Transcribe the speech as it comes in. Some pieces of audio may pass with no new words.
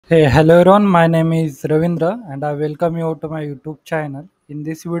Hey, hello everyone. My name is Ravindra and I welcome you to my YouTube channel. In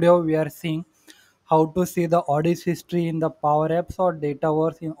this video, we are seeing how to see the audit history in the Power Apps or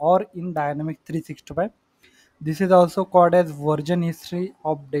Dataverse in Dynamics 365. This is also called as version history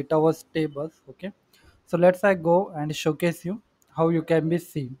of Dataverse tables. Okay, so let's I go and showcase you how you can be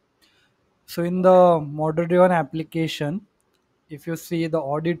seen. So in the model-driven application, if you see the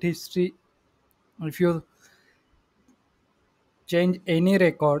audit history, if you change any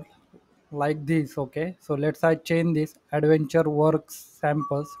record like this, okay, so let's I change this adventure works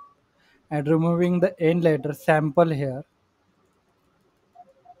samples and removing the end letter sample here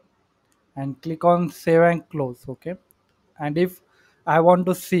and click on save and close. Okay, and if I want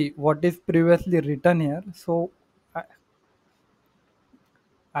to see what is previously written here, so i,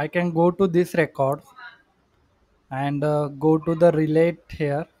 I can go to this record and go to the relate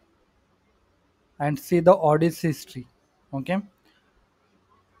here and see the audit history. Okay,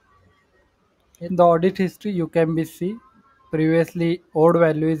 in the audit history you can be see previously old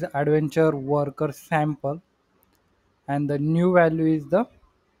value is adventure worker sample and the new value is the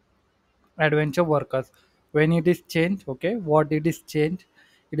adventure workers. When it is changed, okay, what it is changed,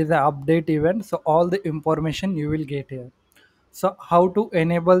 it is an update event, so all the information you will get here. So how to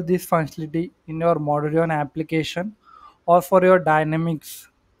enable this functionality in your modern application or for your Dynamics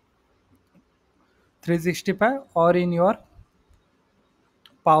 365 or in your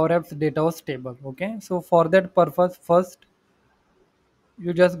Power Apps data was stable. Okay, so for that purpose, first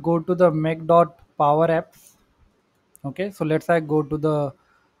you just go to the make.powerapps. Okay, so let's I go to the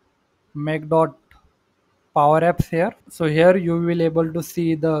make.powerapps here. So here you will able to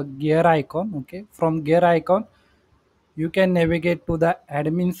see the gear icon. Okay, from gear icon you can navigate to the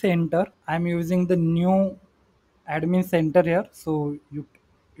admin center. I'm using the new admin center here, so you,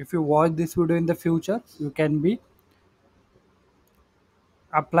 if you watch this video in the future, you can be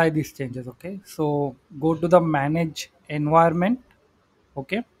apply these changes. Okay, so go to the manage environment.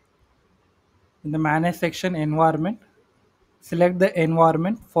 Okay, in the manage section environment, select the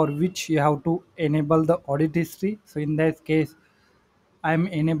environment for which you have to enable the audit history. So in this case I'm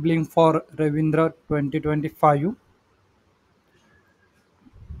enabling for Ravindra 2025.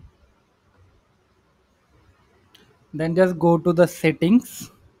 Then just go to the settings.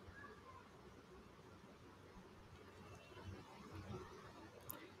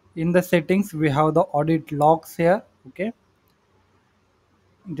 In the settings we have the audit logs here. Okay,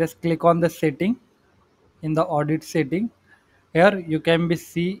 just click on the setting. In the audit setting, here you can be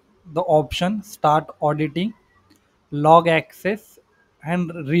see the option start auditing, log access and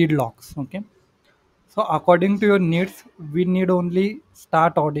read logs. Okay, so according to your needs, we need only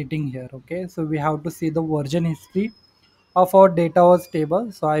start auditing here. Okay, so we have to see the version history of our data was table.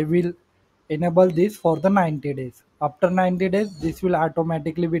 So I will enable this for the 90 days. After 90 days, this will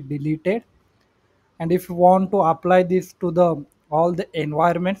automatically be deleted. And if you want to apply this to the all the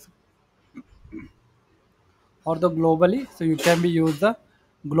environments or the globally, so you can be use the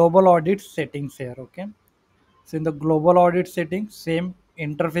global audit settings here. Okay, so in the global audit settings, same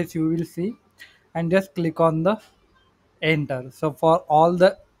interface you will see, and just click on the enter. So for all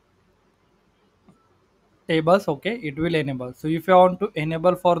the tables, okay, it will enable. So if you want to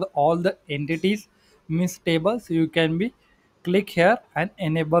enable for the all the entities means tables, you can be click here and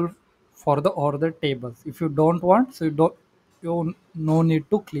enable for the other tables. If you don't want, so you no need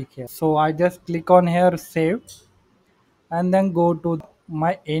to click here. So I just click on here save and then go to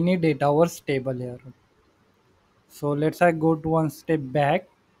my any Dataverse table here. So let's I go to one step back,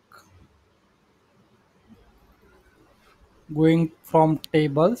 going from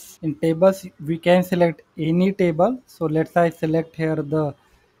tables. In tables we can select any table, so let's I select here the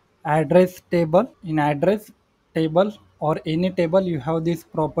address table. In address table or any table, you have this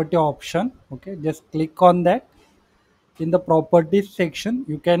property option. Okay, just click on that. In the properties section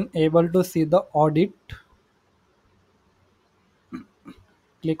you can able to see the audit.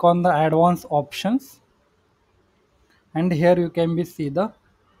 Click on the advanced options and here you can be see the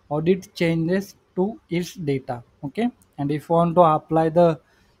audit changes to its data. Okay, and if you want to apply the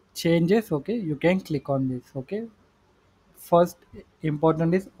changes, okay, you can click on this. Okay, first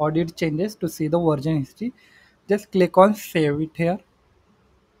important is audit changes. To see the version history, just click on save it here.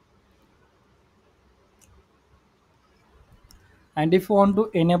 And if you want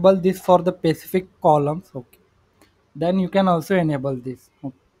to enable this for the specific columns, okay, then you can also enable this.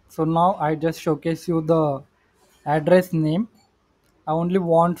 Okay. So now I just showcase you the address name. I only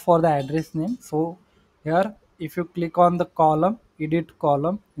want for the address name. So here if you click on the column, edit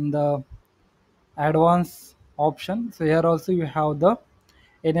column in the advanced option, so here also you have the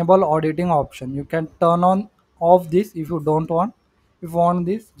enable auditing option. You can turn on off this if you don't want. If you want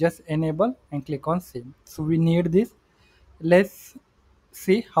this, just enable and click on save. So we need this. Let's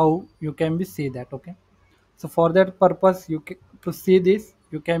see how you can be see that. Okay, so for that purpose, to see this,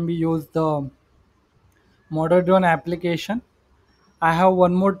 you can be use the model driven application. I have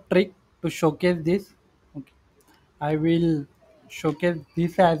one more trick to showcase this. Okay, I will showcase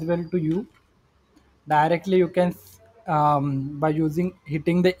this as well to you. Directly you can by using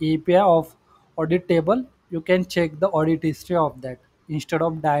hitting the API of audit table, you can check the audit history of that instead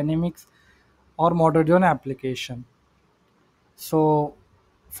of dynamics or model driven application. So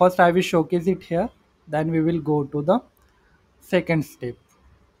first I will showcase it here, then we will go to the second step.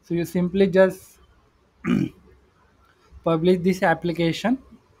 So you simply just publish this application,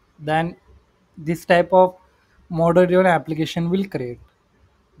 then this type of model driven application will create.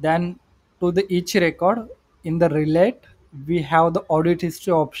 Then to the each record in the relate, we have the audit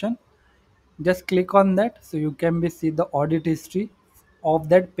history option. Just click on that so you can be see the audit history of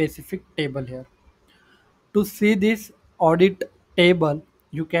that specific table here. To see this audit table,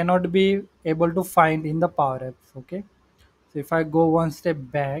 you cannot be able to find in the Power Apps. Okay, so if I go one step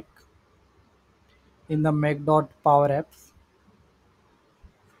back in the Power Apps,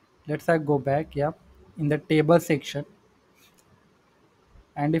 let's I go back, yeah, in the table section,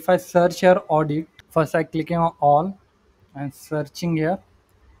 and if I search here audit, first I clicking on all and searching here.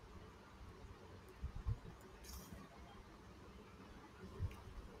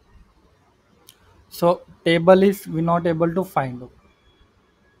 So table is we not able to find.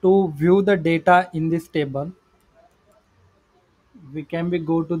 To view the data in this table, we can be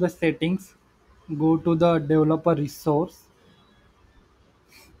go to the settings, go to the developer resource,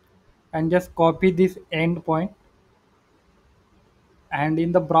 and just copy this endpoint, and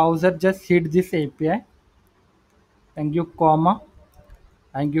in the browser just hit this API and give comma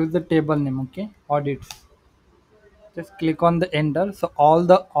and give the table name. Okay, audits. Just click on the enter. So all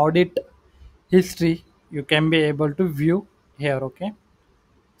the audit history you can be able to view here. Okay.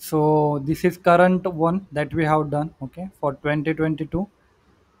 So this is current one that we have done. Okay, for 2022,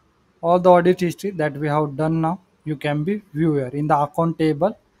 all the audit history that we have done now you can be view here in the account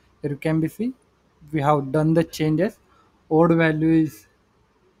table. Here you can be see we have done the changes. Old value is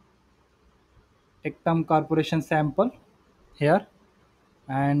Ectum Corporation sample here,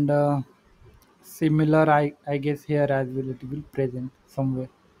 and similar I guess here as well it will present somewhere.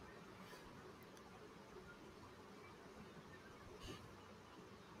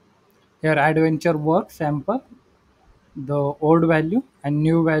 Here adventure work sample, the old value, and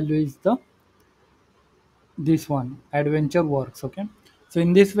new value is the this one adventure works. Okay, so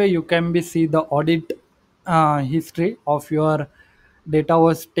in this way you can be see the audit history of your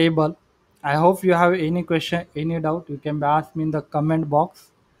Dataverse table. I hope you have any question, any doubt, you can ask me in the comment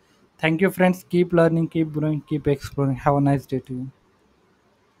box. Thank you friends, keep learning, keep growing, keep exploring. Have a nice day to you.